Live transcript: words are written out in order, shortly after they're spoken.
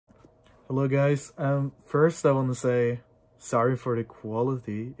Hello guys, first I want to say sorry for the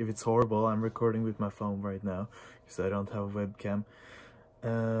quality. If it's horrible, I'm recording with my phone right now because I don't have a webcam.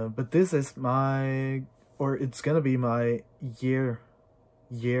 But this is it's gonna be my year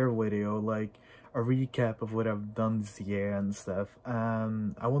video, like a recap of what I've done this year and stuff.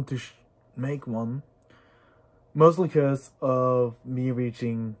 I want to make one, mostly because of me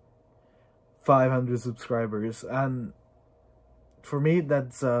reaching 500 subscribers, and for me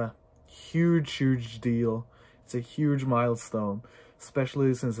that's a huge deal. It's a huge milestone,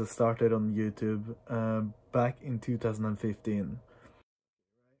 especially since I started on YouTube back in 2015.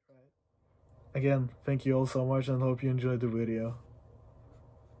 Again, thank you all so much and hope you enjoyed the video.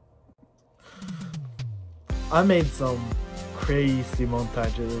 I made some crazy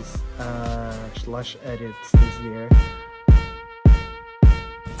montages slash edits this year.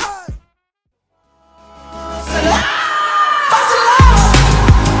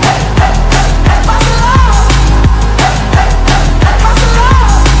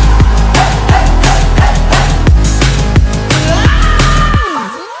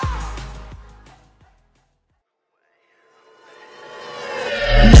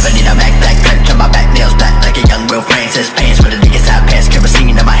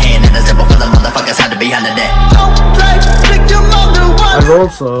 I've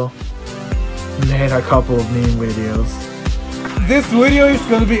also made a couple of meme videos. This video is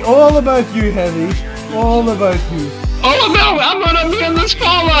gonna be all about you, Heavy. All about you. Oh no, I'm gonna be in the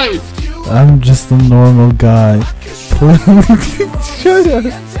spotlight! I'm just a normal guy. Shut up.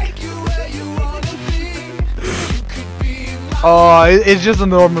 Oh, it's just a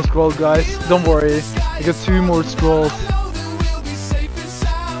normal scroll, guys. Don't worry. I got 2 more scrolls.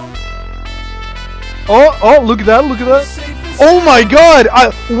 Oh, look at that, look at that. Oh my god!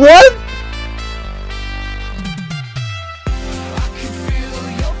 What?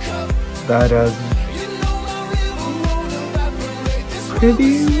 That is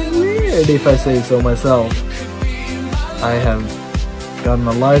pretty weird if I say so myself. I have gotten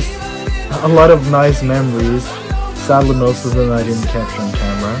a lot of nice memories. Sadly, most of them I didn't capture on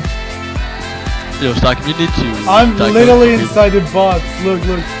camera. Yo, Stockman, you need to... I'm literally inside the box. Look.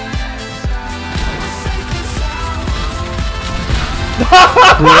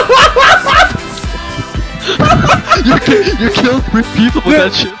 you killed 3 people with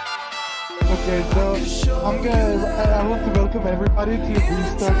that shit. Okay, so I want to welcome everybody to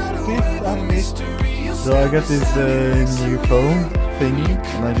Restart Speak animation. So I got this new phone thingy,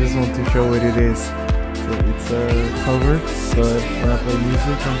 and I just want to show what it is. So it's covered, so when I play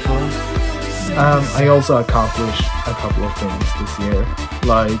music on phone. I also accomplished a couple of things this year,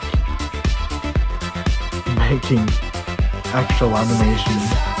 like making actual animation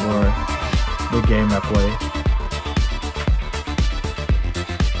for the game I play.